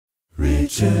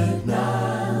Richard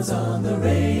Niles on the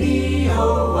radio,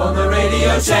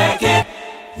 check it.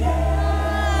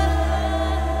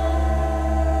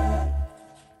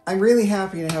 I'm really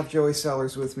happy to have Joey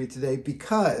Sellars with me today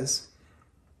because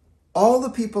all the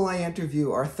people I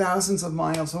interview are thousands of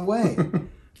miles away.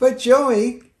 But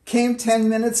Joey came 10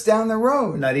 minutes down the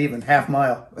road. Not even, half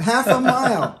mile. Half a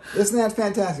mile. Isn't that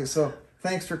fantastic? So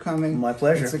thanks for coming. My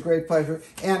pleasure. It's a great pleasure.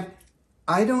 And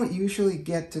I don't usually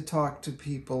get to talk to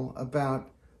people about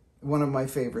one of my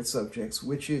favorite subjects,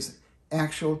 which is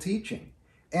actual teaching.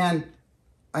 And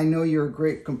I know you're a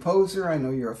great composer. I know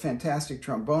you're a fantastic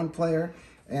trombone player.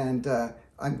 And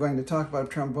I'm going to talk about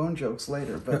trombone jokes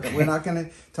later, but okay, we're not going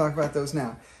to talk about those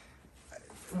now.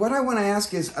 What I want to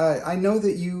ask is, I know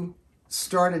that you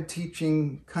started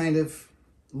teaching kind of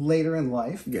later in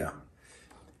life. Yeah.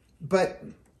 But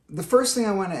the first thing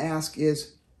I want to ask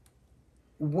is,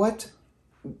 what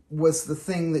was the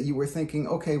thing that you were thinking,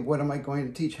 okay, what am I going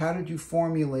to teach? How did you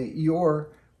formulate your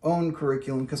own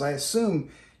curriculum? Because I assume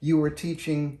you were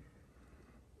teaching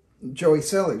Joey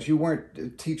Sellars. You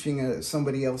weren't teaching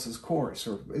somebody else's course,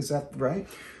 or is that right?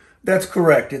 That's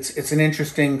correct. It's an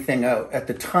interesting thing. At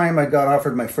the time I got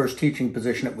offered my first teaching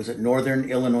position, it was at Northern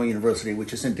Illinois University,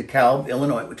 which is in DeKalb,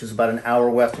 Illinois, which is about an hour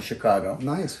west of Chicago.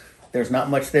 Nice. There's not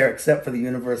much there except for the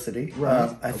university.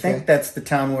 Right. I think that's the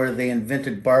town where they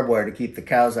invented barbed wire to keep the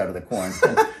cows out of the corn.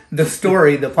 The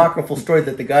story, the apocryphal story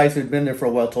that the guys who'd been there for a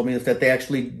while told me is that they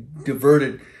actually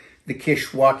diverted the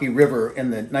Kishwaukee River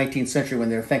in the 19th century when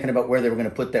they were thinking about where they were going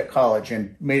to put that college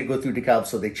and made it go through DeKalb,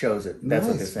 so they chose it. That's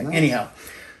what they're saying. Nice. Anyhow,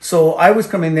 so I was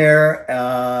coming there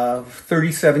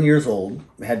 37 years old,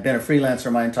 had been a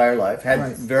freelancer my entire life,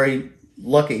 had very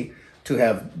lucky to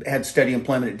have had steady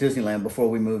employment at Disneyland before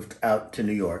we moved out to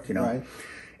New York, you know.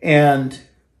 Right.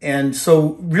 And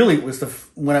so really it was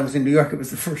when I was in New York, it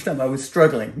was the first time I was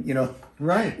struggling, you know.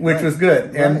 Right. Which was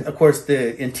good. And of course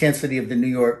the intensity of the New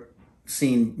York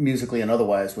scene musically and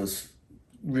otherwise was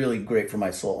really great for my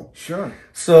soul. Sure.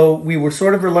 So we were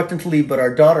sort of reluctant to leave, but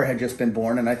our daughter had just been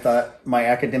born, and I thought my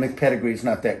academic pedigree is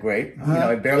not that great. You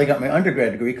know, I barely got my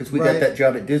undergrad degree because we got that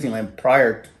job at Disneyland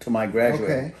prior to my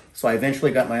graduating. Okay. So I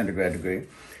eventually got my undergrad degree.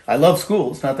 I love school.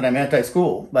 It's not that I'm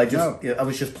anti-school. I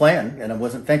was just playing, and I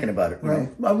wasn't thinking about it. Right.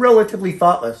 You know? I'm relatively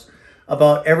thoughtless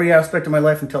about every aspect of my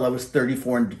life until I was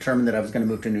 34 and determined that I was going to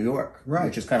move to New York,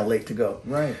 which is kind of late to go.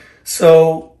 Right.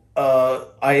 So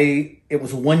it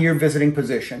was a one-year visiting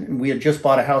position, and we had just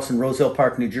bought a house in Roselle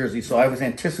Park, New Jersey, so I was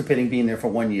anticipating being there for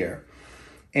 1 year.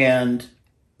 And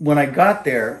when I got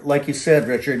there, like you said,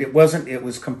 Richard, it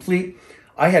was complete.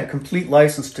 I had complete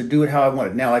license to do it how I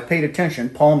wanted. Now, I paid attention.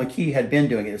 Paul McKee had been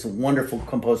doing it. He's a wonderful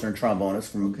composer and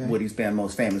trombonist from Woody's band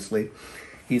most famously.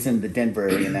 He's in the Denver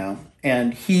area now.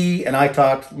 And he and I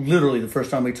talked, literally the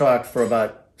first time we talked, for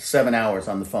about 7 hours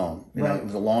on the phone. You know, it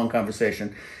was a long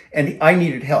conversation. And I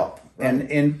needed help.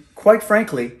 And quite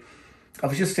frankly, I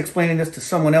was just explaining this to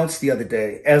someone else the other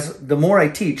day. As the more I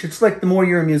teach, it's like the more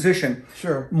you're a musician,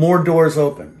 more doors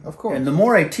open. Of course. And the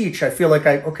more I teach, I feel like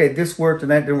this worked and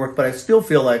that didn't work, but I still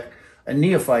feel like a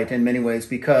neophyte in many ways,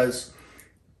 because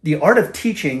the art of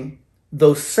teaching,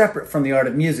 though separate from the art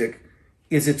of music,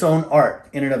 is its own art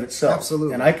in and of itself.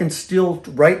 Absolutely. And I can still,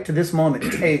 right to this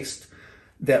moment, taste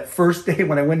that first day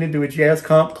when I went into a jazz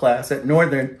comp class at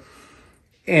Northern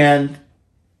and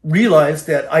realized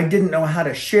that I didn't know how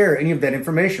to share any of that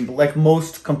information. But like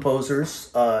most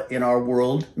composers in our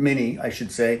world, many, I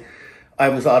should say, I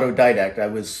was autodidact. I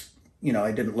was,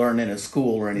 I didn't learn in a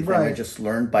school or anything. I just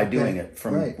learned by doing it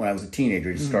from when I was a teenager.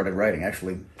 I just started writing,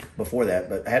 actually, before that.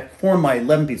 But I had formed my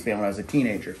 11-piece band when I was a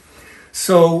teenager.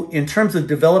 So in terms of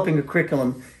developing a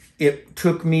curriculum, it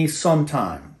took me some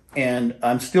time. And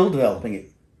I'm still developing it.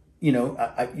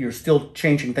 You're still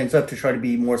changing things up to try to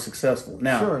be more successful.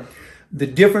 Now, the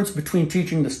difference between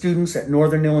teaching the students at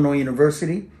Northern Illinois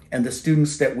University and the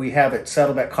students that we have at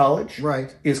Saddleback College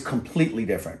is completely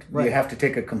different. You have to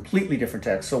take a completely different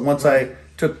tack. So once I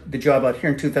took the job out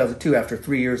here in 2002, after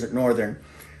 3 years at Northern,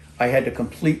 I had to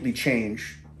completely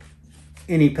change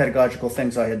any pedagogical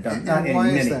things I had done. And why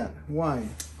is that? Why?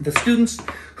 The students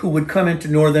who would come into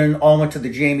Northern all went to the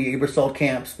Jamie Aebersold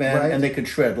camps, man, and they could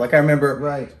shred. Like I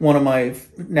remember one of my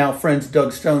now friends,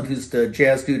 Doug Stone, who's the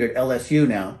jazz dude at LSU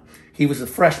now. He was a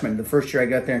freshman the first year I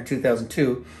got there in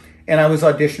 2002. And I was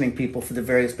auditioning people for the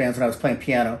various bands when I was playing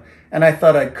piano. And I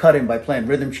thought I'd cut him by playing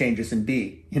rhythm changes in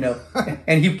B,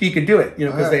 and he could do it,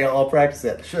 because they all practice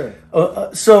it. Sure.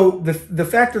 So the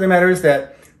fact of the matter is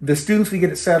that the students we get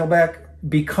at Saddleback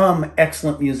become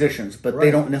excellent musicians, but they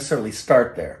don't necessarily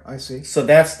start there. I see. So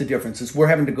that's the difference, is we're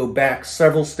having to go back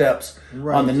several steps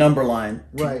on the number line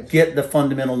to get the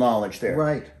fundamental knowledge there.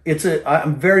 Right.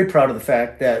 I'm very proud of the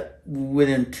fact that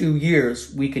within 2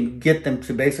 years, we can get them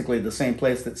to basically the same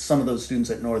place that some of those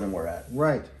students at Northern were at.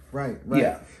 Right.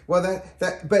 Yeah. Well,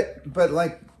 but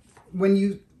like when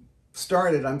you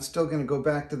started, I'm still going to go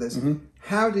back to this.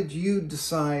 How did you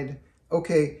decide,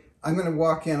 okay, I'm going to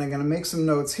walk in, I'm going to make some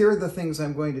notes. Here are the things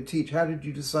I'm going to teach. How did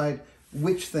you decide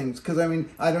which things? Because, I mean,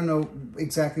 I don't know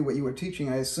exactly what you were teaching.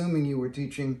 I'm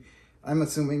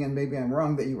assuming, and maybe I'm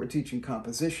wrong, that you were teaching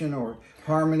composition or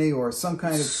harmony or some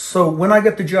kind of... So when I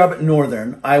got the job at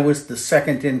Northern, I was the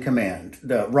second in command.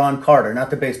 Ron Carter, not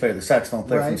the bass player, the saxophone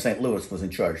player from St. Louis, was in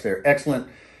charge. They're excellent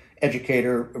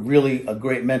educator, really a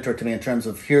great mentor to me in terms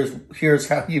of here's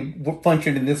how you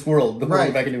function in this world. The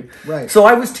world I can do. So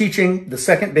I was teaching the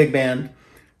second big band,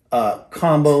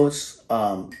 combos,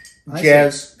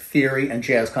 jazz theory, and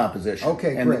jazz composition.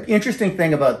 Okay, and the interesting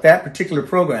thing about that particular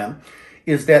program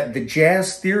is that the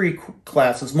jazz theory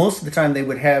classes, most of the time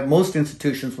most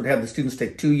institutions would have the students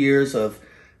take 2 years of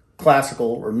classical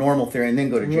or normal theory and then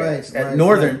go to jazz. At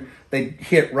Northern, they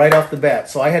hit right off the bat.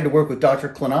 So I had to work with Dr.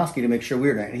 Klonowski to make sure we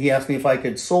were doing it. He asked me if I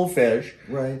could solfege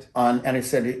and I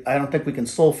said, I don't think we can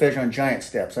solfege on giant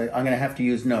steps. I'm going to have to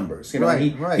use numbers. You know,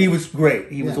 he was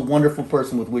great. He was a wonderful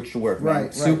person with which to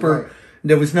work. Super.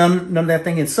 There was none of that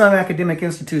thing. In some academic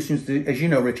institutions, as you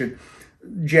know, Richard,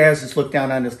 jazz is looked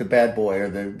down on as the bad boy or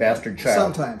the bastard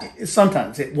child.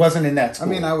 Sometimes. It wasn't in that school.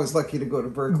 I mean, I was lucky to go to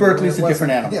Berkeley. Berkeley's a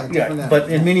different animal. But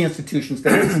in many institutions,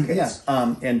 that is the case.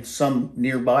 And some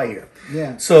nearby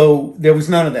here. So there was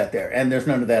none of that there. And there's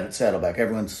none of that at Saddleback.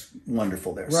 Everyone's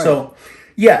wonderful there. So,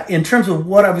 yeah, in terms of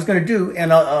what I was going to do,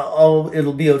 and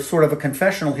it'll be a sort of a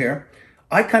confessional here,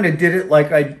 I kind of did it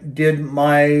like I did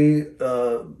my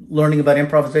learning about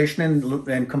improvisation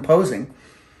and composing.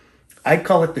 I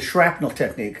call it the shrapnel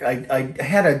technique. I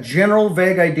had a general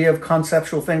vague idea of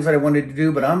conceptual things that I wanted to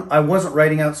do, but I wasn't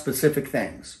writing out specific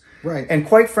things. And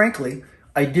quite frankly,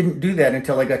 I didn't do that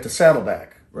until I got to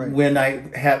Saddleback, when I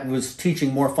was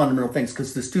teaching more fundamental things,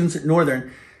 because the students at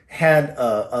Northern had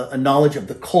a knowledge of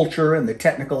the culture and the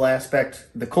technical aspect,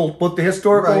 both the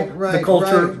historical, the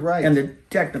culture, and the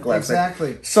technical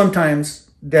aspect.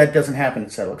 Sometimes that doesn't happen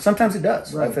at Saddleback. Sometimes it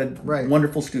does. I've had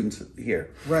wonderful students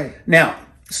here. Now,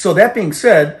 so that being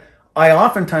said, I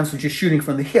oftentimes was just shooting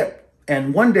from the hip.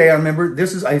 And one day I remember,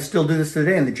 I still do this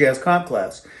today in the jazz comp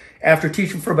class. After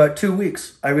teaching for about 2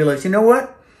 weeks, I realized, you know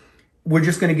what? We're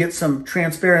just going to get some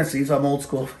transparencies, I'm old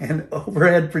school, and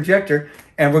overhead projector,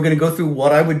 and we're going to go through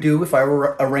what I would do if I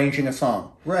were arranging a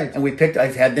song. And I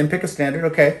had them pick a standard,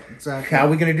 how are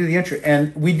we going to do the intro?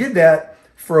 And we did that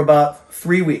for about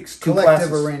 3 weeks, 2 classes.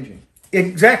 Collective arranging.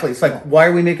 Exactly. It's like, why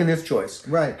are we making this choice?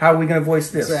 How are we going to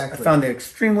voice this? I found that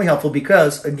extremely helpful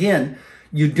because, again,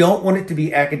 you don't want it to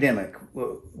be academic.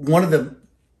 One of the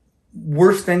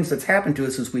worst things that's happened to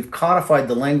us is we've codified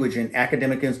the language in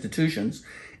academic institutions,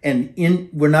 and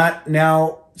we're not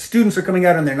now, students are coming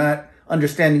out and they're not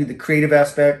understanding the creative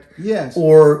aspect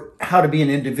or how to be an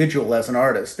individual as an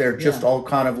artist. They're just all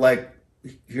kind of like,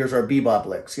 here's our bebop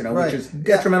licks, which is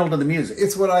detrimental to the music.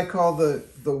 It's what I call the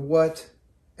what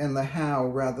and the how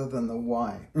rather than the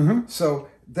why. So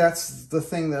that's the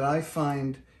thing that I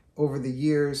find over the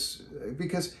years,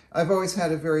 because I've always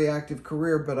had a very active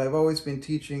career, but I've always been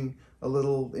teaching a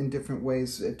little in different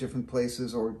ways at different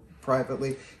places or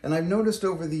privately. And I've noticed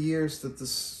over the years that the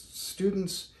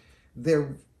students,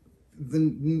 the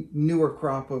newer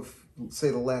crop of,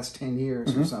 say, the last 10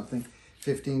 years or something,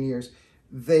 15 years,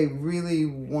 they really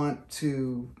want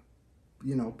to,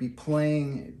 be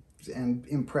playing and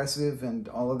impressive and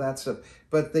all of that stuff,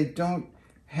 but they don't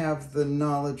have the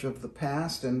knowledge of the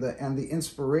past and the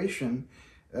inspiration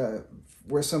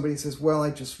where somebody says, well,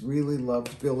 I just really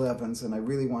loved Gil Evans and I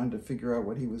really wanted to figure out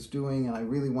what he was doing and I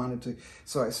really wanted to,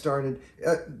 so I started.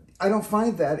 I don't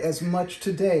find that as much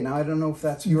today. Now, I don't know if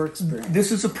that's your experience.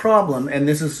 This is a problem, and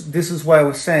this is why I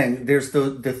was saying there's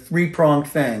the three-pronged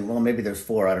thing. Well, maybe there's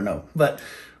four, I don't know. But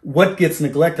what gets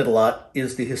neglected a lot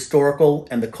is the historical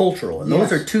and the cultural. And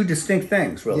those are two distinct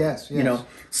things, really.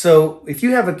 So if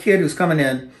you have a kid who's coming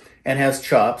in and has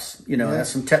chops, has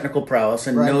some technical prowess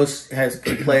and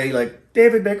can play like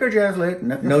David Baker Jazz Lick,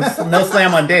 no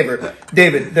slam on David,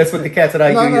 that's what the cats at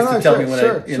IU used to tell me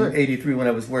in '83 when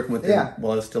I was working with them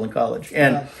while I was still in college.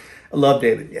 And I love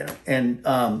David, And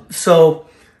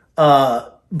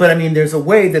but I mean, there's a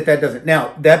way that doesn't.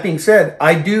 Now, that being said,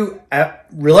 I do,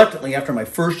 reluctantly, after my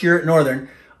first year at Northern,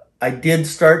 I did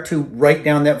start to write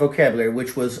down that vocabulary,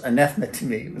 which was anathema to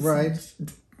me.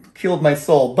 It killed my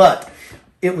soul. But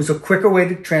it was a quicker way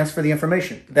to transfer the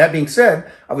information. That being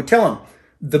said, I would tell them,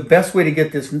 the best way to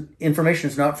get this information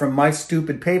is not from my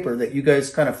stupid paper that you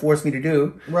guys kind of forced me to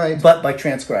do, right, but by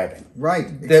transcribing. Right.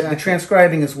 Exactly. The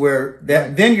transcribing is where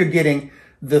then you're getting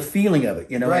the feeling of it,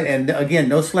 you know. Right. And again,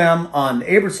 no slam on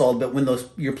Aebersold, but when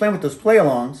you're playing with those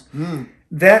play-alongs,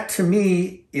 that to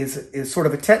me is sort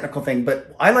of a technical thing.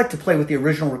 But I like to play with the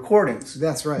original recordings.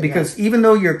 That's right. Because even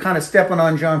though you're kind of stepping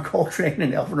on John Coltrane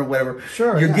and Elvin or whatever,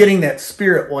 sure, you're getting that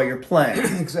spirit while you're playing.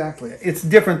 Exactly. It's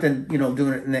different than, you know,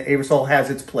 doing it, and Aebersold has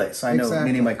its place. I know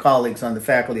many of my colleagues on the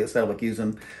faculty at SADDLEBACC use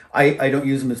them. I don't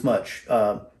use them as much.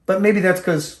 But maybe that's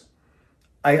because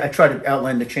I try to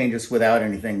outline the changes without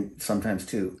anything sometimes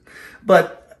too.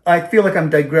 But I feel like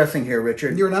I'm digressing here,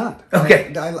 Richard. You're not.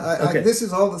 Okay. Okay. This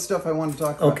is all the stuff I want to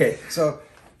talk about. Okay.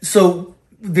 So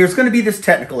there's going to be this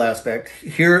technical aspect.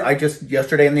 Here,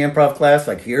 yesterday in the improv class,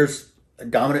 like, here's a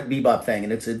dominant bebop thing,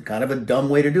 and it's kind of a dumb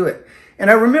way to do it.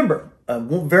 And I remember a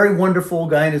very wonderful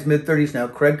guy in his mid-30s now,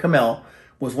 Craig Kamel,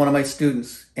 was one of my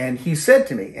students, and he said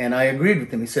to me, and I agreed with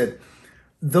him, he said,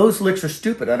 those licks are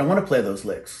stupid. I don't want to play those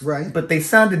licks. Right. But they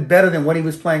sounded better than what he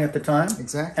was playing at the time.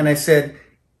 Exactly. And I said,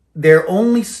 they're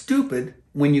only stupid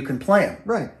when you can play them.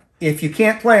 Right. If you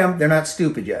can't play them, they're not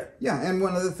stupid yet. Yeah, and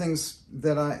one of the things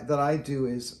that I do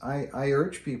is I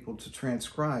urge people to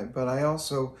transcribe, but I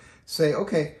also say,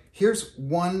 okay, here's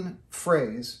one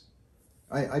phrase.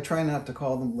 I try not to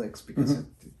call them licks because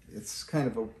it's kind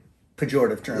of a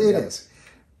pejorative term. It is.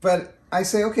 But I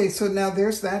say, okay, so now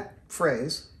there's that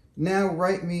phrase. Now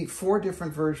write me 4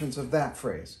 different versions of that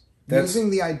phrase.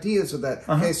 Using the ideas of that.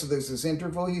 Okay, so there's this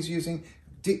interval he's using.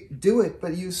 Do it,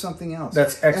 but use something else.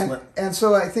 That's excellent. And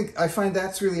so I find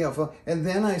that's really helpful. And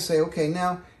then I say, okay,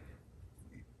 now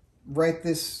write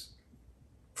this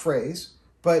phrase,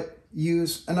 but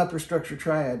use an upper structure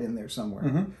triad in there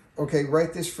somewhere. Okay,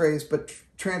 write this phrase, but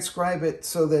transcribe it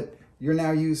so that you're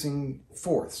now using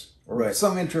fourths or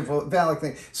some interval valid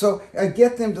thing. So I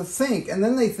get them to think, and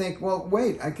then they think, well,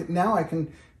 wait, now I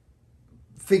can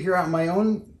figure out my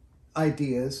own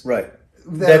ideas. Right.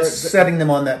 That's setting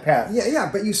them on that path. Yeah,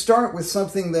 but you start with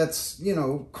something that's, you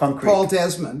know, concrete. Paul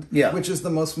Desmond, which is the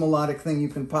most melodic thing you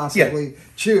can possibly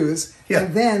choose,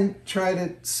 and then try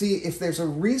to see if there's a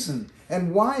reason.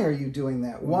 And why are you doing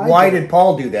that? Why did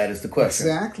Paul do that is the question.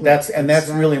 Exactly. That's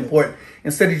really important.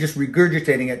 Instead of just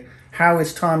regurgitating it, how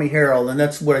is Tommy Harrell, and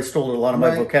that's what I stole a lot of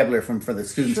my vocabulary from for the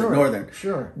students at Northern.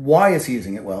 Why is he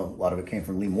using it? Well, a lot of it came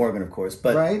from Lee Morgan, of course,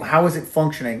 but how is it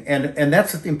functioning? And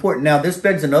that's important. Now, this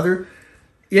begs another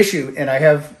issue, and I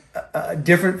have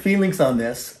different feelings on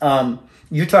this.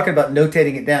 You're talking about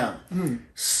notating it down.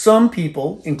 Some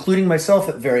people, including myself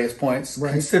at various points,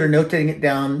 consider notating it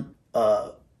down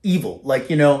evil. Like,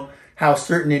 you know, how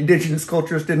certain indigenous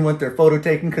cultures didn't want their photo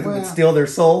taken because it would steal their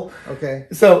soul. Okay.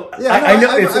 So I know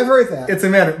I've heard that. It's a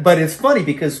matter, but it's funny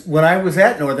because when I was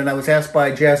at Northern, I was asked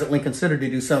by Jazz at Lincoln Center to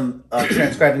do some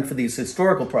transcribing for these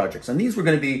historical projects, and these were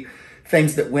going to be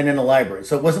things that went in a library.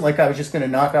 So it wasn't like I was just going to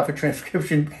knock off a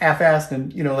transcription half-assed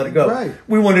and, you know, let it go. Right.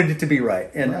 We wanted it to be right.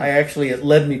 And it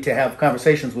led me to have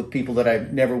conversations with people that I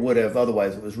never would have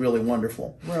otherwise. It was really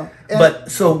wonderful. Well,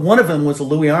 so one of them was a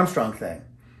Louis Armstrong thing.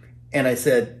 And I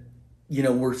said, you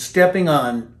know, we're stepping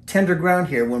on tender ground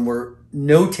here when we're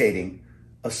notating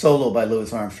a solo by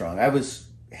Louis Armstrong. I was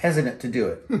hesitant to do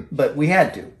it, but we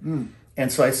had to.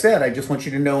 And so I said, I just want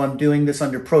you to know I'm doing this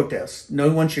under protest. No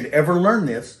one should ever learn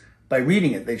this by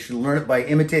reading it. They should learn it by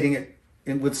imitating it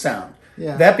with sound.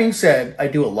 That being said, I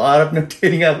do a lot of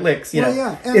notating out licks. You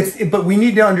know, but we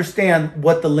need to understand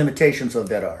what the limitations of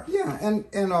that are. Yeah,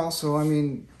 and also, I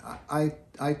mean,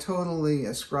 I totally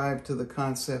ascribe to the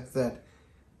concept that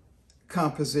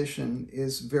composition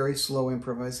is very slow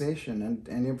improvisation,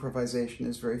 and improvisation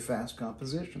is very fast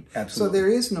composition. Absolutely. So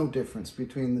there is no difference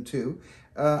between the two.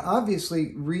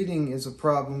 Obviously, reading is a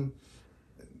problem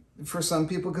for some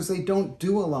people because they don't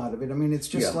do a lot of it. I mean, it's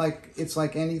just like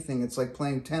anything. It's like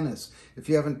playing tennis. If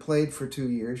you haven't played for 2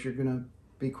 years, you're going to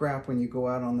be crap when you go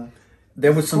out on the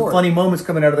There was some funny moments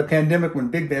coming out of the pandemic when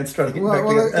big bands started getting back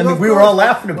together. I mean, we were all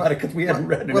laughing about it because we hadn't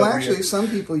read it. Well, actually, some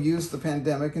people used the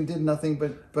pandemic and did nothing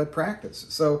but practice.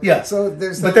 So so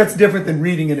there's. But that's different than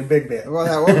reading in a big band.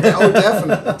 Well,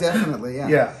 definitely, yeah.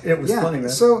 Yeah, it was funny, man.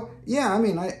 So I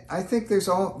mean, I think there's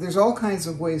all kinds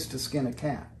of ways to skin a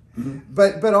cat,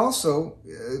 but also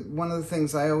one of the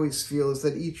things I always feel is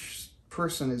that each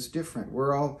person is different.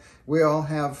 We all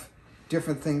have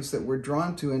different things that we're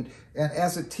drawn to, and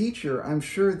as a teacher, I'm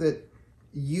sure that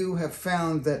you have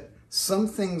found that some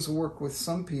things work with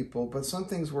some people, but some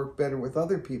things work better with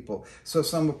other people. So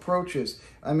some approaches.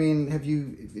 I mean,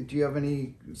 do you have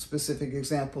any specific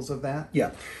examples of that?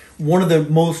 Yeah. One of the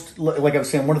most, like I was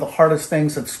saying, one of the hardest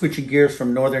things of switching gears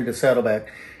from Northern to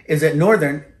Saddleback is at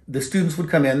Northern, the students would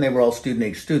come in, they were all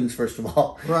student-age students, first of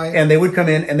all. Right. And they would come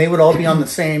in and they would all be in the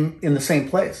same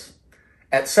place.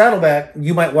 At Saddleback,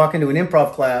 you might walk into an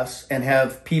improv class and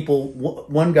have people,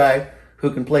 one guy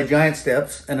who can play giant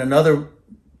steps and another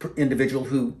individual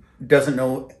who doesn't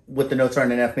know what the notes are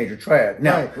in an F major triad.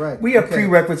 Now, we have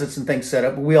prerequisites and things set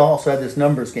up, but we also have this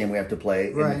numbers game we have to play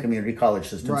in the community college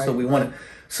system. So we want to.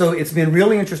 So it's been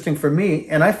really interesting for me,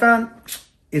 and I found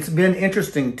it's been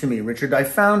interesting to me, Richard. I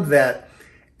found that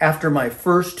after my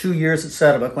first 2 years at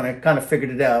Saddleback, when I kind of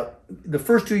figured it out, the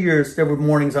first 2 years, there were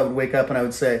mornings I would wake up and I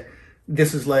would say,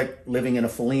 this is like living in a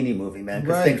Fellini movie, man,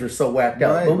 because things were so whacked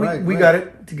out. But we got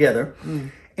it together.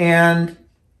 And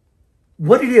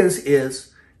what it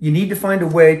is you need to find a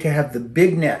way to have the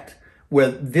big net where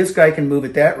this guy can move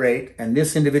at that rate and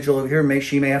this individual over here,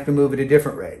 she may have to move at a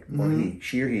different rate, or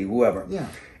she or he, whoever. Yeah.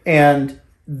 And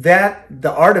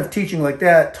the art of teaching like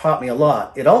that taught me a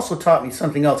lot. It also taught me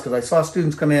something else, because I saw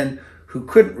students come in who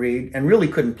couldn't read and really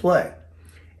couldn't play.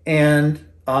 And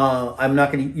I'm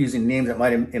not going to use any names that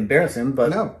might embarrass him,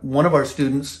 but one of our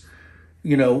students,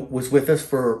 was with us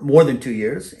for more than 2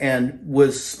 years and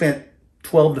was spent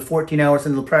 12 to 14 hours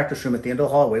in the practice room at the end of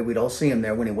the hallway. We'd all see him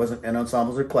there when he wasn't in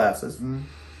ensembles or classes. And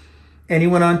he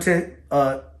went on to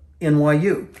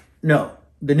NYU. No,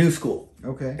 the new school.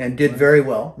 Okay. And did very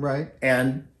well. Right.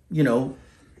 And,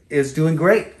 is doing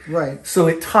great. Right. So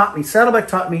it taught me, Saddleback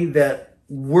taught me that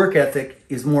work ethic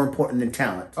is more important than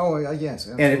talent. Oh, yes.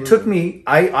 Absolutely. And it took me,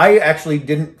 I actually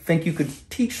didn't think you could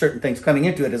teach certain things coming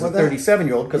into it as a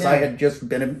 37-year-old, because I had just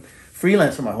been a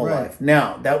freelancer my whole life.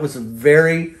 Now, that was a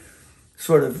very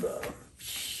sort of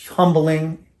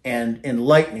humbling and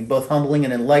enlightening, both humbling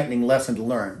and enlightening lesson to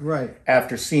learn. Right.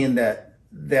 After seeing that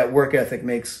work ethic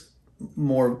has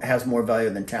more value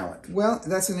than talent. Well,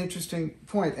 that's an interesting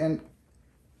point. And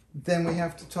then we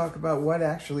have to talk about what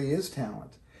actually is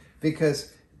talent.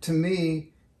 Because to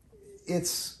me,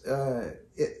 it's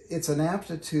an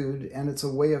aptitude and it's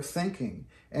a way of thinking.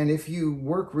 And if you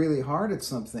work really hard at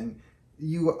something,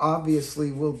 you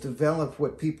obviously will develop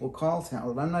what people call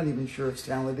talent. I'm not even sure if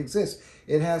talent exists.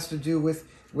 It has to do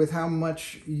with how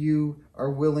much you are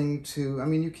willing to. I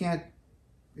mean, you can't.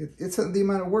 It's the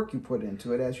amount of work you put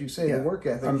into it, as you say, the work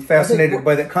ethic. I'm fascinated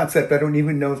by that concept. I don't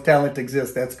even know if talent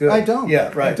exists. That's good. I don't.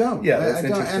 Yeah, right. I don't. Yeah, that's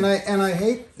interesting. And I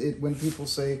hate it when people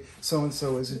say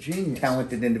so-and-so is a genius.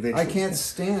 Talented individual. I can't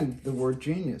stand the word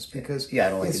genius, because I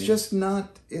don't like it's just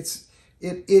not.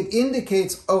 It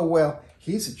indicates, oh well,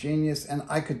 he's a genius, and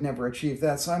I could never achieve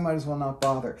that, so I might as well not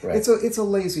bother. Right. It's a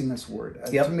laziness word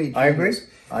to me. Genius. I agree.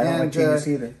 I don't like genius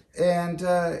either. And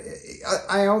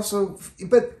I also,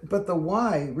 but the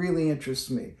why really interests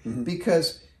me,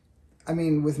 because, I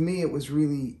mean, with me it was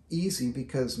really easy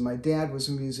because my dad was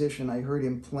a musician. I heard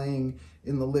him playing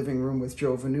in the living room with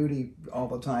Joe Venuti all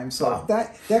the time. So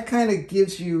that kind of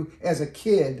gives you, as a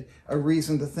kid, a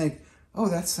reason to think, oh,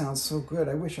 that sounds so good.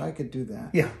 I wish I could do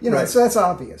that. Yeah, so that's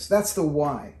obvious. That's the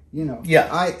why. Yeah.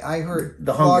 I heard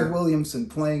the Claude Williamson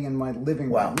playing in my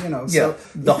living room. So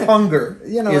the hunger.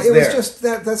 it was just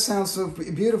that sounds so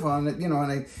beautiful. And and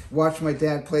I watched my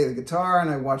dad play the guitar, and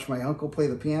I watched my uncle play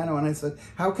the piano, and I said,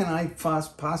 how can I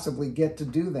possibly get to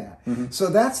do that? So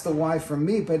that's the why for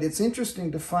me. But it's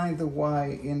interesting to find the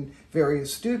why in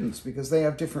various students, because they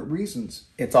have different reasons.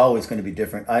 It's always going to be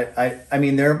different. I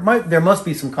mean, there must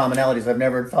be some commonalities. I've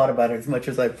never thought about it as much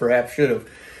as I perhaps should have.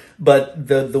 But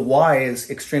the why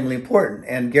is extremely important.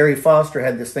 And Gary Foster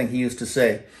had this thing he used to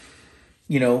say,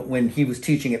 when he was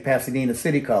teaching at Pasadena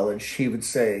City College, he would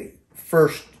say,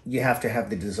 first, you have to have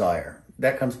the desire.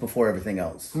 That comes before everything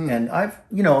else. And I've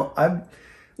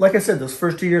like I said, those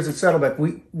first 2 years at Saddleback,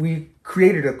 we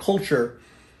created a culture.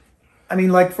 I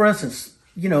mean, like, for instance,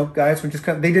 guys would just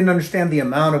come, they didn't understand the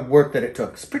amount of work that it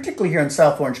took, particularly here in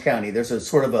South Orange County. There's a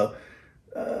sort of a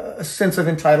sense of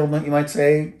entitlement, you might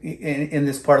say, in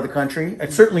this part of the country.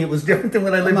 And certainly it was different than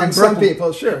when I lived in Brooklyn. Some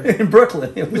people, sure. In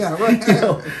Brooklyn. It was, right.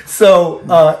 So,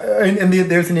 and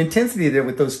there's an intensity there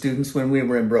with those students when we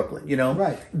were in Brooklyn,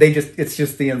 Right. It's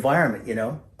just the environment,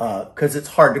 because it's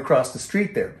hard to cross the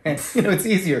street there. And, it's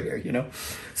easier here,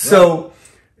 So, right.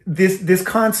 This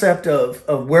concept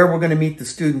of where we're going to meet the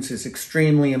students is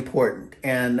extremely important.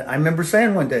 And I remember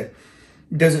saying one day,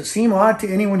 does it seem odd to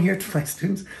anyone here, to my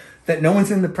students, that no one's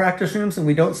in the practice rooms and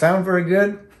we don't sound very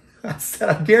good? I said,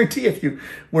 I guarantee if you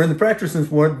were in the practice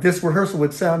rooms more, this rehearsal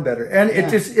would sound better. And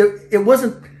it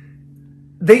wasn't,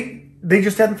 they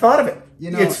just hadn't thought of it. You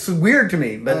know, it's weird to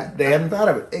me, but they hadn't thought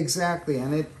of it. Exactly,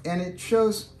 and it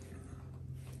shows.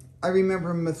 I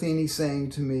remember Matheny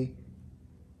saying to me,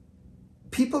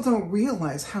 people don't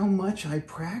realize how much I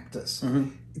practice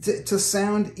to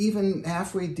sound even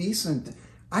halfway decent.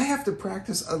 I have to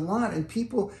practice a lot, and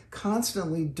people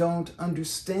constantly don't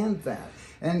understand that.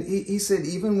 And he said,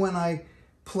 even when I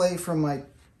play for my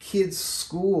kids'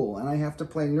 school and I have to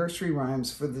play nursery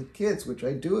rhymes for the kids, which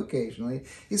I do occasionally,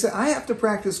 he said, I have to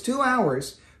practice 2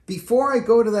 hours before I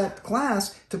go to that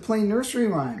class to play nursery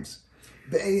rhymes.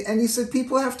 And he said,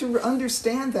 people have to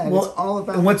understand that. Well, it's all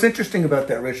about... And what's interesting about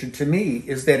that, Richard, to me,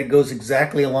 is that it goes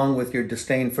exactly along with your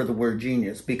disdain for the word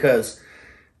genius, because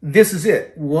this is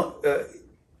it.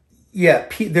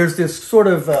 There's this sort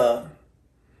of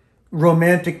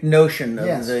romantic notion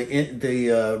of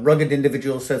the rugged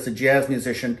individual, says a jazz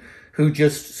musician, who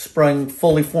just sprung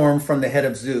fully formed from the head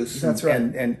of Zeus. That's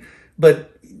right.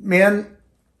 But, man,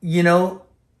 you know,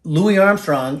 Louis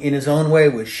Armstrong, in his own way,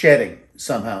 was shedding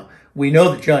somehow. We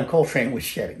know that John Coltrane was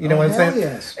shedding. You know what I'm saying?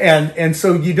 Yes. And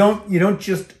so you don't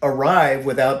just arrive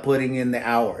without putting in the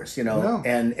hours, you know. No.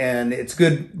 And it's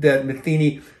good that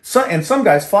Matheny, and some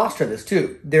guys foster this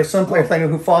too. There's some players I know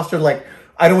who foster, like,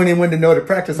 I don't want anyone to know to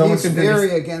practice. He's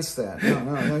very against that.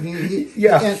 No.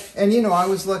 Yeah. And you know, I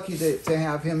was lucky to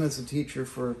have him as a teacher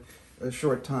for a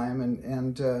short time,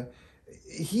 and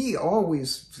he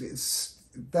always,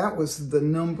 that was the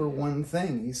number one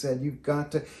thing. He said, you've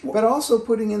got to, but also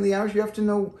putting in the hours, you have to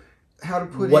know how to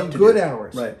put in good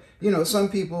hours. Right. You know, some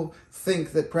people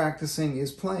think that practicing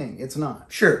is playing. It's not.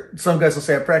 Sure. Some guys will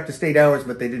say, I practiced 8 hours,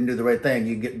 but they didn't do the right thing.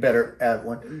 You get better at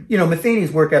one. You know,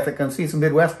 Matheny's work ethic comes, he's a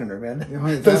Midwesterner,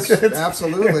 man. That's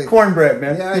absolutely. Cornbread,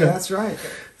 man. Yeah, you know. That's right.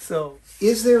 So,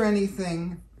 is there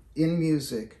anything in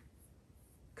music,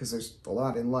 because there's a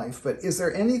lot in life, but is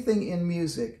there anything in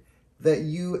music that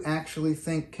you actually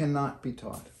think cannot be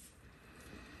taught?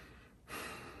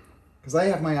 Because I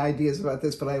have my ideas about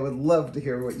this, but I would love to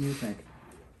hear what you think.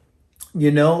 You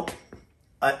know,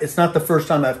 it's not the first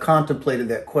time I've contemplated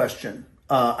that question.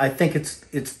 I think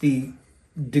it's the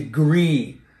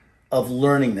degree of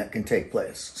learning that can take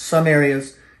place. Some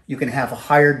areas you can have a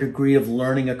higher degree of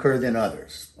learning occur than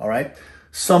others, all right?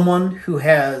 Someone who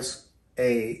has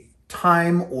a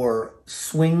time or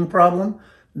swing problem,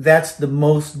 that's the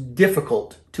most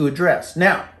difficult to address.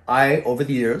 Now, I, over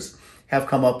the years, have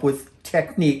come up with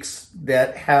techniques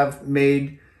that have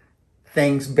made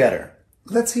things better.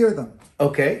 Let's hear them.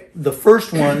 Okay. The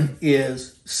first one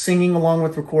is singing along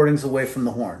with recordings away from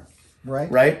the horn.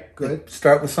 Right. Right? Good.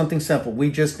 Start with something simple.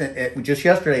 We just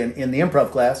yesterday in the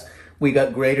improv class, we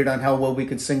got graded on how well we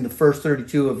could sing the first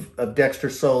 32 of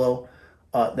Dexter's solo,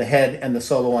 the head, and the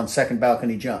solo on Second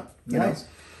Balcony Jump. You know?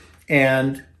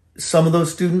 And some of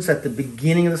those students at the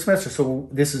beginning of the semester, so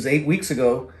this is 8 weeks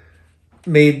ago,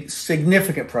 made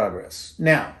significant progress.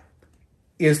 Now,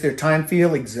 is their time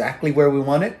feel exactly where we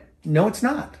want it? No, it's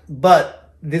not.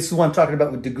 But this is what I'm talking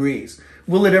about with degrees.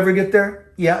 Will it ever get there?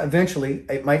 Yeah, eventually.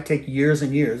 It might take years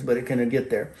and years, but it can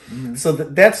get there. Mm-hmm. So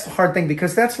that's the hard thing,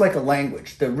 because that's like a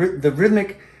language. The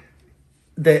rhythmic,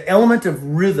 the element of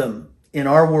rhythm in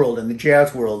our world, in the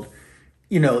jazz world,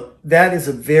 you know, that is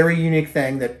a very unique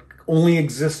thing that only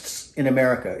exists in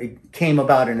America. It came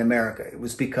about in America. It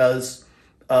was because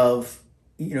of,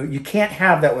 you know, you can't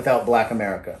have that without Black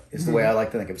America, is the way I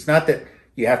like to think of it. It's not that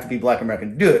you have to be Black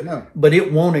American to do it, but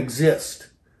it won't exist.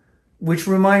 Which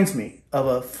reminds me of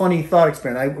a funny thought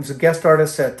experiment. I was a guest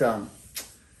artist at,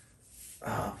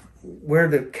 where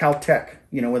the Caltech,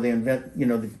 you know, where they invent, you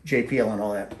know, the JPL and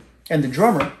all that. And the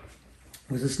drummer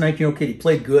was this 19-year-old kid. He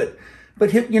played good.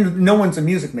 But, you know, no one's a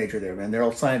music major there, man. They're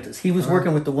all scientists. He was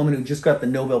working with the woman who just got the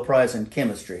Nobel Prize in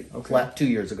chemistry 2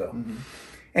 years ago. Mm-hmm.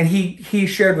 And he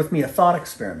shared with me a thought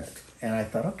experiment. And I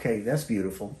thought, okay, that's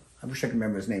beautiful. I wish I could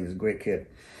remember his name. He's a great kid.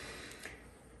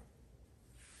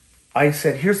 I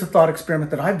said, here's the thought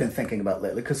experiment that I've been thinking about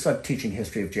lately, because I'm teaching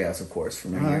history of jazz, of course, for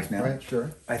many years now. Right,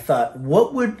 sure. I thought,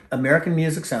 what would American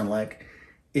music sound like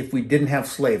if we didn't have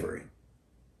slavery?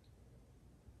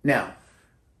 Now,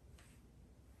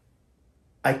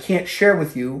 I can't share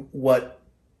with you what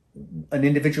an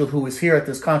individual who was here at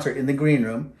this concert in the green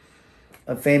room,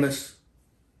 a famous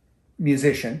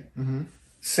musician,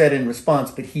 said in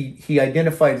response, but he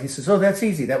identified, he says, oh, that's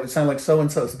easy. That would sound like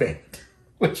so-and-so's band.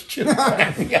 Which just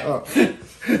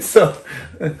So,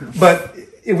 but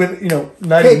it would, you know,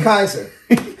 not Hey, Kaiser.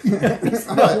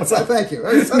 Thank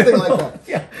you. Something like that.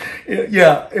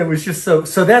 Yeah. It was just so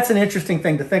that's an interesting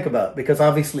thing to think about, because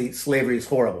obviously slavery is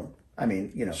horrible. I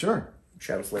mean, you know,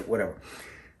 shadow slave, whatever.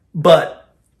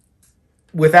 But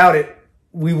without it,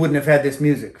 we wouldn't have had this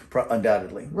music,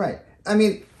 undoubtedly. Right. I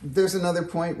mean, there's another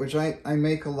point which I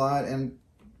make a lot, and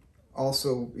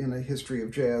also in a history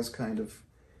of jazz kind of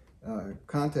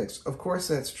context. Of course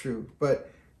that's true, but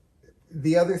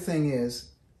the other thing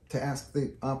is to ask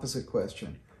the opposite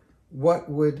question. What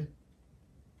would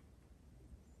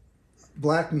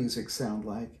black music sound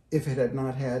like if it had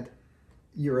not had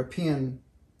European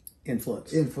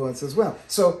influence as well?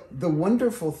 So the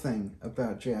wonderful thing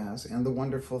about jazz and the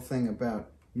wonderful thing about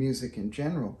music in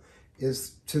general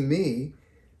is, to me,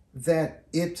 that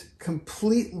it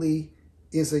completely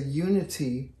is a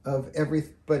unity of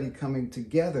everybody coming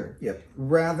together,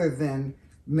 rather than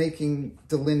making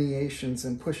delineations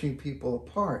and pushing people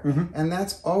apart. And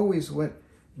that's always what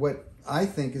I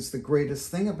think is the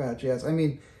greatest thing about jazz. I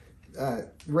mean,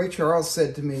 Ray Charles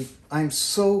said to me, "I'm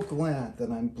so glad that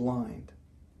I'm blind."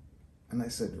 And I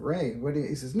said, "Ray, what do you?"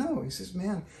 He says, "No." He says,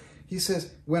 "Man," he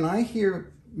says, "when I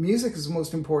hear music is the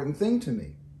most important thing to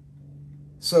me.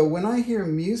 So when I hear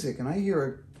music and I hear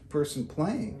a person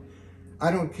playing,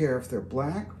 I don't care if they're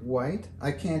black, white.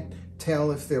 I can't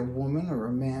tell if they're a woman or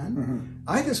a man.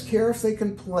 I just care if they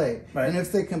can play. And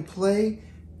if they can play,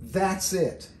 that's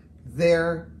it.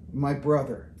 They're my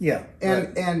brother."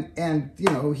 And you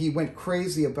know, he went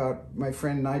crazy about my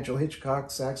friend Nigel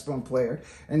Hitchcock, saxophone player,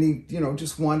 and he, you know,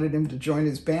 just wanted him to join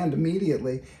his band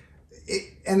immediately.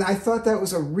 And I thought that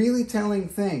was a really telling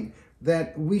thing,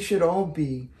 that we should all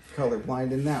be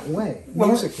colorblind in that way,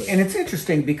 musically. And it's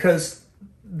interesting because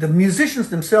the musicians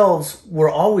themselves were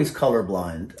always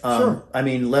colorblind. I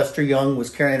mean, Lester Young was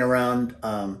carrying around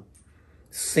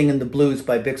Singing the Blues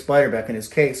by Bix Beiderbecke in his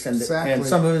case, and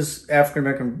some of his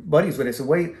African-American buddies would say,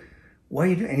 why are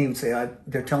you doing? And he would say,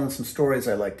 they're telling some stories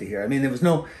I like to hear. I mean,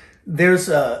 there's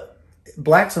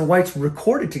blacks and whites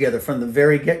recorded together from the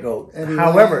very get-go.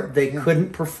 However, they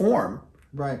couldn't perform.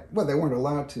 Right. Well, they weren't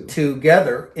allowed to.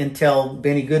 Together until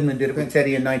Benny Goodman did it with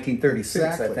Teddy in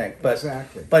 1936, I think. But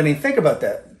I mean, think about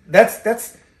that.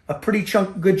 That's a pretty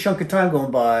good chunk of time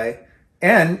going by,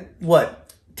 and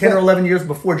what, 10 or 11 years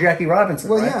before Jackie Robinson,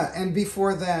 well, right? Yeah, and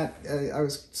before that, I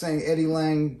was saying Eddie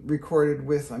Lang recorded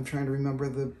with, I'm trying to remember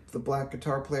the black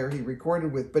guitar player he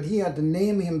recorded with, but he had to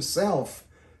name himself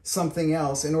something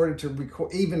else in order to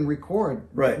record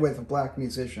with a black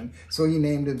musician. So he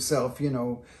named himself, you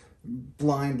know,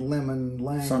 Blind Lemon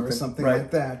Lang or something like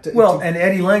that. Well, and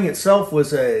Eddie Lang itself was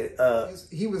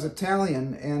he was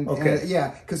Italian, and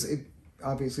because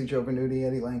obviously Joe Venuti,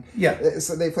 Eddie Lang.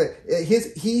 So they played.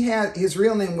 His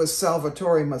real name was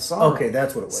Salvatore Massaro. Okay,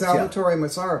 that's what it was. Salvatore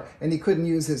Massaro, and he couldn't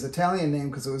use his Italian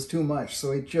name because it was too much.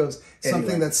 So he chose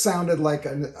something that sounded like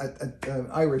an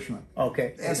Irishman.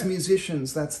 Okay. As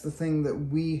musicians, that's the thing that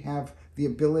we have the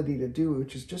ability to do,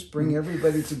 which is just bring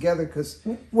everybody together. Because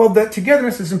the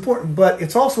togetherness is important, but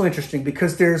it's also interesting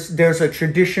because there's a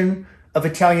tradition of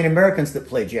Italian Americans that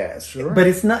play jazz. But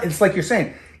it's not. It's like you're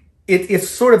saying. It's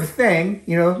sort of a thing,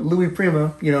 you know, Louis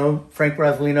Prima, you know, Frank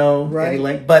Rosolino, Eddie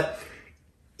Lang, but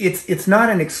it's not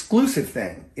an exclusive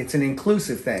thing. It's an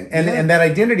inclusive thing, and that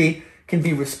identity can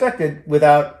be respected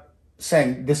without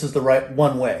saying this is the right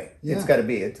one way. It's got to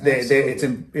be. It's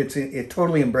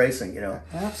totally embracing, you know.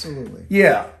 Absolutely.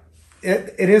 Yeah,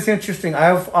 it is interesting.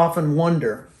 I've often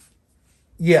wonder.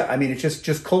 Yeah, I mean, it's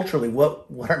just culturally what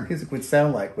our music would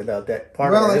sound like without that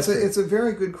part of our history. Well, it's a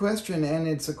very good question, and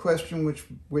it's a question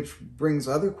which brings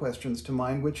other questions to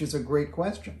mind, which is a great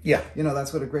question. Yeah. You know,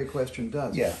 that's what a great question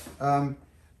does. Yeah.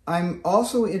 I'm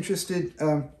also interested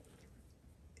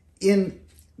in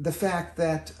the fact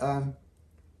that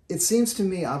it seems to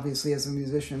me, obviously, as a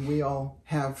musician, we all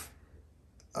have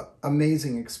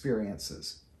amazing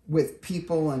experiences with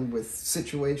people and with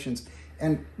situations.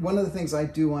 And one of the things I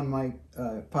do on my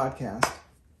podcast,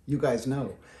 you guys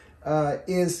know,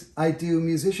 is I do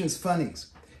musicians' funnies.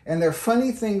 And they're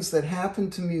funny things that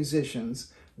happen to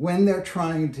musicians when they're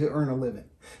trying to earn a living.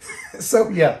 So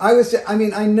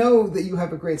I know that you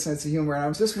have a great sense of humor, and I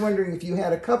was just wondering if you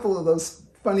had a couple of those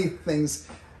funny things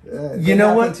you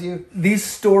know what? To you. These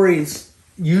stories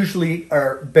usually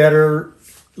are better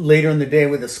later in the day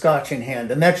with a scotch in hand,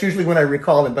 and that's usually when I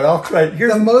recall them, but I'll try.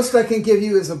 The most I can give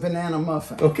you is a banana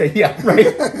muffin. Okay, yeah,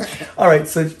 right. All right,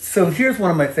 so here's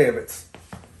one of my favorites.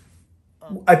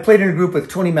 I played in a group with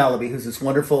Tony Malaby, who's this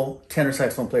wonderful tenor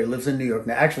saxophone player, lives in New York.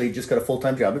 Now, actually, he just got a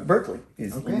full-time job at Berkeley.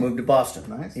 He's moved to Boston.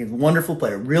 Nice. He's a wonderful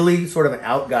player, really sort of an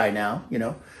out guy now, you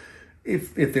know,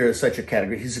 if there is such a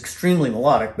category. He's extremely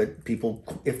melodic, but people,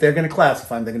 if they're going to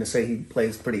classify him, they're going to say he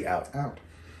plays pretty out.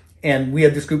 And we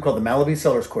had this group called the Malaby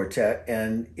Sellars Quartet,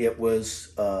 and it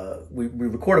was, we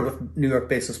recorded with New York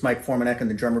bassist Mike Formanek and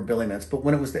the drummer Billy Mintz. But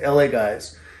when it was the LA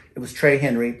guys, it was Trey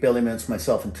Henry, Billy Mintz,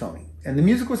 myself, and Tony. And the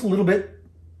music was a little bit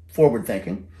forward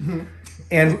thinking.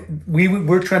 And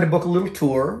we're trying to book a little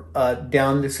tour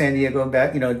down to San Diego,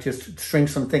 back, just string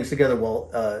some things together while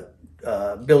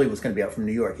Billy was going to be out from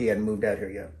New York. He hadn't moved out here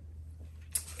yet.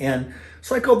 And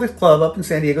so I called this club up in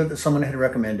San Diego that someone had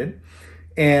recommended.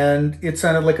 And it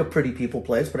sounded like a pretty people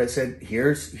place, but I said,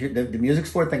 here the music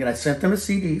sport thing. And I sent them a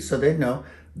CD so they'd know.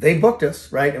 They booked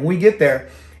us, right? And we get there.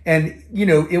 And,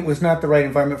 it was not the right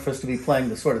environment for us to be playing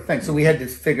this sort of thing. So we had to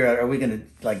figure out, are we going to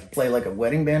play like a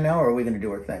wedding band now, or are we going to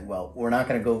do our thing? Well, we're not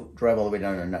going to go drive all the way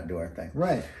down there and not do our thing.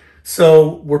 Right.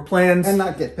 So we're playing... And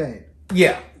not get paid.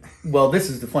 Yeah. Well, this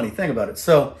is the funny thing about it.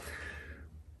 So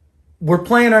we're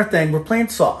playing our thing. We're playing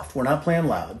soft. We're not playing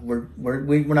loud. We're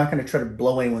not going to try to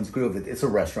blow anyone's groove. It's a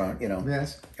restaurant,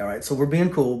 Yes. All right. So we're being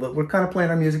cool, but we're kind of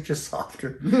playing our music just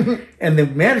softer. And the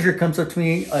manager comes up to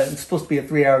me. It's supposed to be a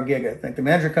 3-hour gig, I think. The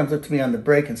manager comes up to me on the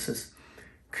break and says,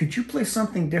 "Could you play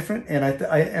something different?" And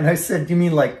I said, "You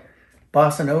mean like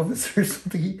bossa novas or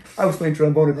something?" I was playing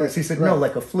trombone, of course. He said, "No,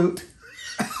 like a flute."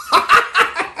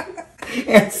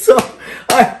 And so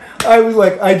I was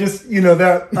like, I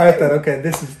thought, okay,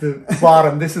 this is the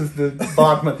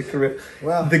bottom of the career.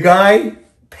 Wow. The guy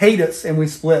paid us and we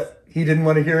split. He didn't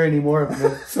want to hear any more of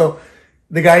it. So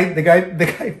the guy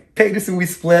paid us and we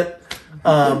split,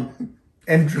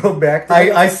 and drove back.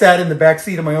 I sat in the back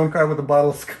seat of my own car with a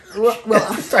bottle of scotch.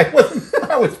 Well,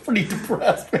 I was pretty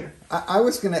depressed. I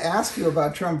was going to ask you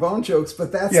about trombone jokes,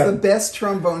 but that's the best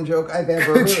trombone joke I've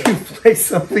ever heard. Could you play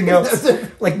something else?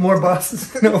 Like more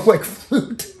bosses? No, like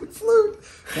flute. Flute.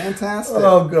 Fantastic.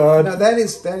 Oh, God. No, that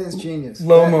is genius.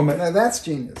 Low moment. No, that's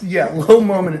genius. Yeah, low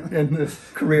moment in the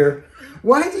career.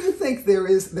 Why do you think there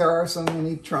are so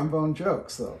many trombone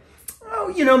jokes, though?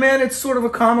 Oh, man, it's sort of a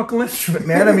comical instrument,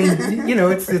 man. I mean,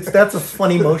 that's a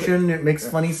funny motion. It makes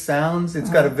funny sounds. It's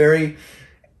got a very...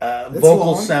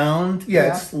 vocal long. Sound.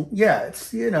 It's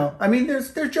I mean,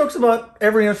 there's jokes about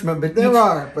every instrument, but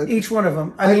but each one of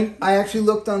them. I actually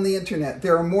looked on the internet.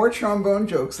 There are more trombone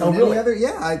jokes than really? any other.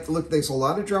 Yeah, I looked. There's a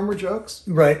lot of drummer jokes.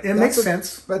 Right, it makes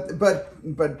sense.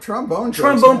 But trombone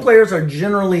players are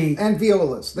generally and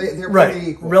violas. They're right,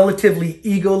 pretty equal. relatively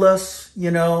egoless.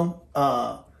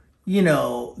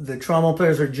 The trombone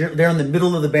players they're in the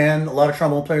middle of the band. A lot of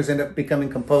trombone players end up becoming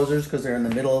composers because they're in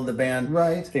the middle of the band.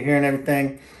 Right. They're hearing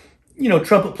everything.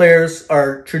 Trumpet players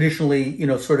are traditionally,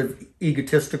 sort of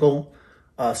egotistical.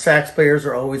 Sax players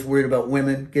are always worried about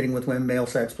women, getting with women, male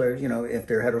sax players, if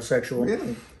they're heterosexual.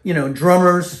 Really?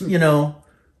 Drummers,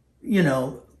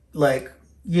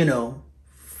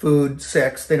 food,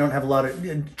 sex. They don't have a lot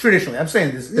of, traditionally, I'm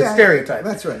saying this, the stereotype.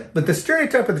 That's right. But the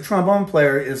stereotype of the trombone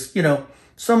player is,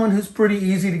 someone who's pretty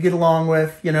easy to get along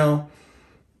with,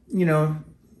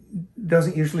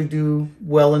 doesn't usually do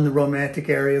well in the romantic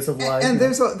areas of life. And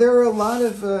there are a lot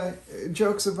of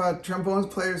jokes about trombone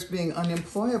players being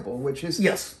unemployable, which is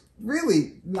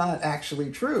really not actually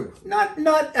true.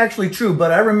 Not actually true,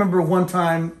 but I remember one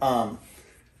time,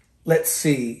 let's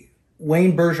see,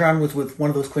 Wayne Bergeron was with one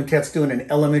of those quintets doing an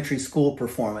elementary school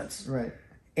performance. Right.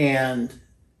 And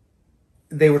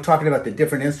they were talking about the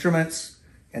different instruments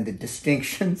and the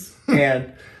distinctions.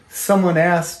 And someone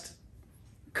asked,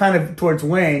 kind of towards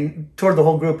Wayne, toward the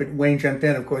whole group, and Wayne jumped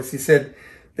in, of course. They said,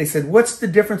 "What's the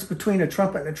difference between a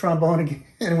trumpet and a trombone?"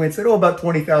 And Wayne said, "Oh, about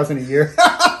 20,000 a year."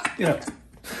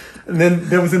 And then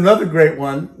there was another great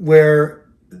one where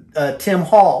Tim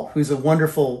Hall, who's a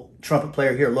wonderful trumpet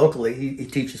player here locally, he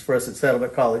teaches for us at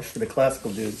SADDLEBACK College for the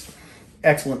classical dudes.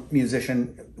 Excellent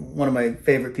musician, one of my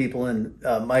favorite people, and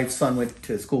my son went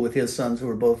to school with his sons who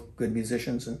were both good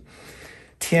musicians. And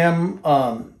Tim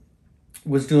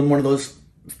was doing one of those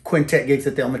quintet gigs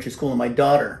at the elementary school, and my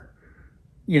daughter,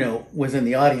 was in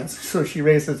the audience. So she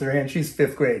raises her hand. She's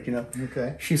 5th grade,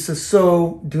 Okay. She says,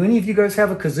 "So, do any of you guys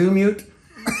have a kazoo mute?"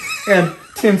 And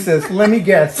Tim says, "Let me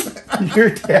guess, your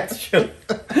dad should."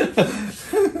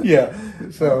 Yeah.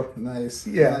 So nice.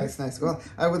 Yeah. Nice. Well,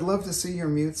 I would love to see your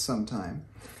mute sometime.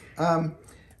 I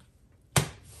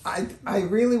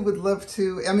really would love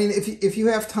to. I mean, if you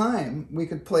have time, we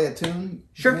could play a tune.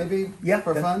 Sure. Maybe. Yeah.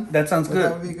 For fun. That sounds good.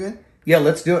 That would be good. Yeah,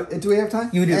 let's do it. Do we have time?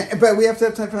 You do. But we have to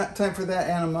have time for that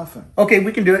and a muffin. Okay,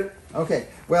 we can do it. Okay.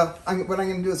 Well, what I'm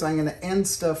going to do is I'm going to end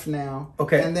stuff now.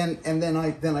 Okay. And then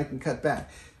I can cut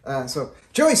back. So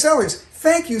Joey Sellars,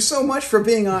 thank you so much for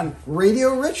being on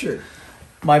Radio Richard.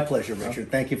 My pleasure,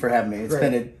 Richard. Thank you for having me. It's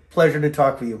been a pleasure to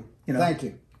talk with you. Thank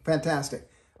you. Fantastic.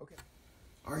 Okay.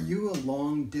 Are you a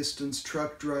long-distance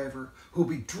truck driver who'll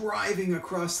be driving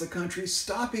across the country,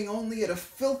 stopping only at a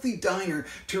filthy diner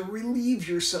to relieve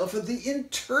yourself of the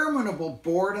interminable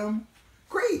boredom?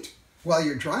 Great! While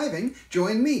you're driving,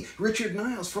 join me, Richard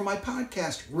Niles, for my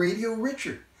podcast, Radio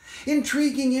Richard.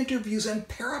 Intriguing interviews and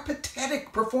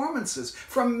peripatetic performances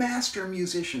from master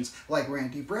musicians like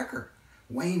Randy Brecker,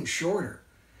 Wayne Shorter,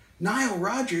 Nile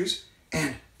Rodgers,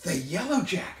 and the Yellow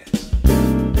Jackets.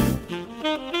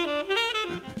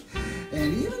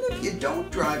 And even if you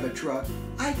don't drive a truck,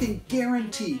 I can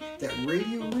guarantee that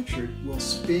Radio Richard will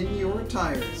spin your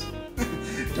tires.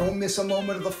 Don't miss a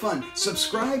moment of the fun.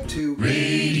 Subscribe to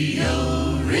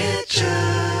Radio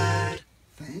Richard.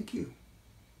 Thank you.